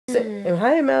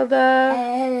Hi, Emelda.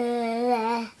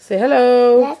 Say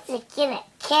hello. That's a kitty.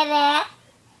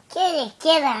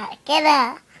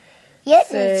 You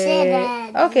can say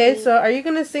that. Okay, so are you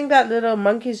going to sing that little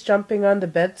monkeys jumping on the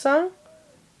bed song?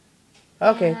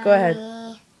 Okay, go ahead.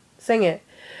 Sing it.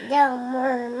 No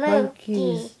more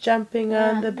Monkeys jumping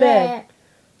on the bed.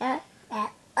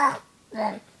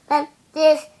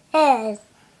 This is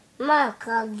my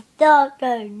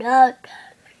doctor.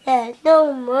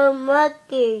 No more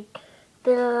monkeys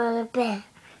on the bed.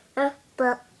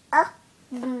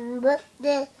 But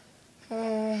this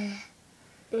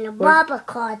the Baba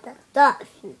called the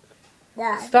dolphin.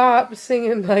 Stop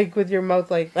singing like with your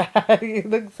mouth like that. You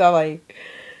look so like.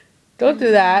 Don't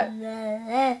do that.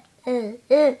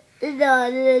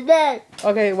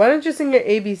 Okay, why don't you sing your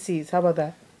ABCs? How about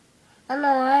that? I don't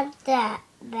want that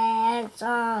bad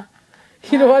song.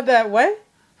 You don't want that what?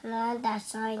 I don't want that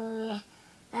song.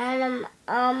 And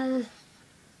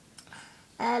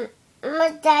my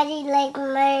daddy like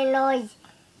my noise.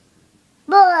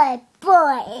 Boy.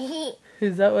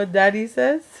 Is that what Daddy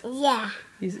says? Yeah.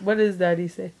 What does Daddy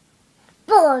say?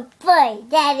 Boy,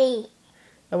 Daddy.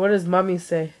 And what does Mommy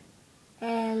say?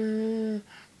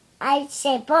 I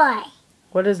say boy.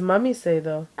 What does Mommy say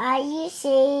though? I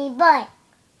say boy.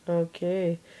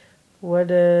 Okay. What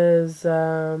is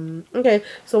okay,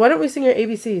 so why don't we sing your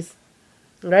ABCs?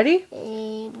 Ready?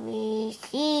 A B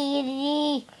C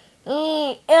D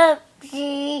E F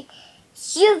G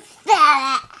shoot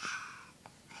that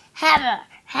hammer.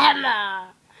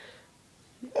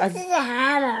 This is a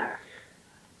hammer.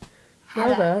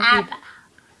 Hammer.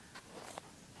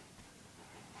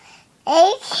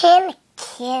 A can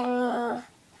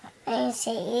I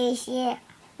say easier.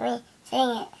 Wait, sing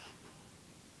it.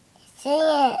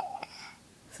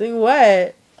 Sing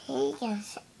what? He can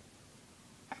sing.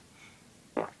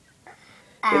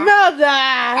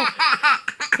 Emelda!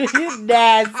 You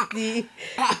nasty.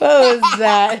 What was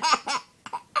that?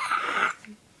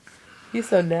 You're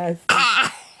so nasty.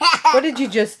 What did you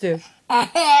just do?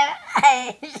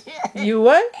 You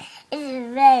what?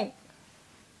 It's red.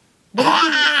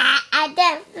 I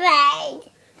just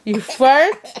red. You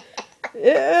fart?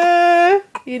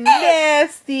 You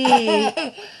nasty.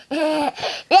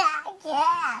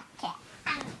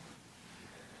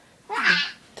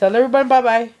 Tell everybody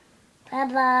bye-bye.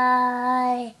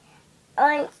 Bye-bye.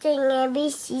 I'm singing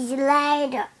ABCs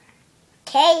later.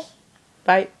 Okay?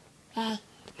 Bye. Okay.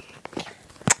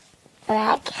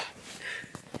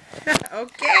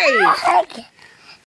 Okay.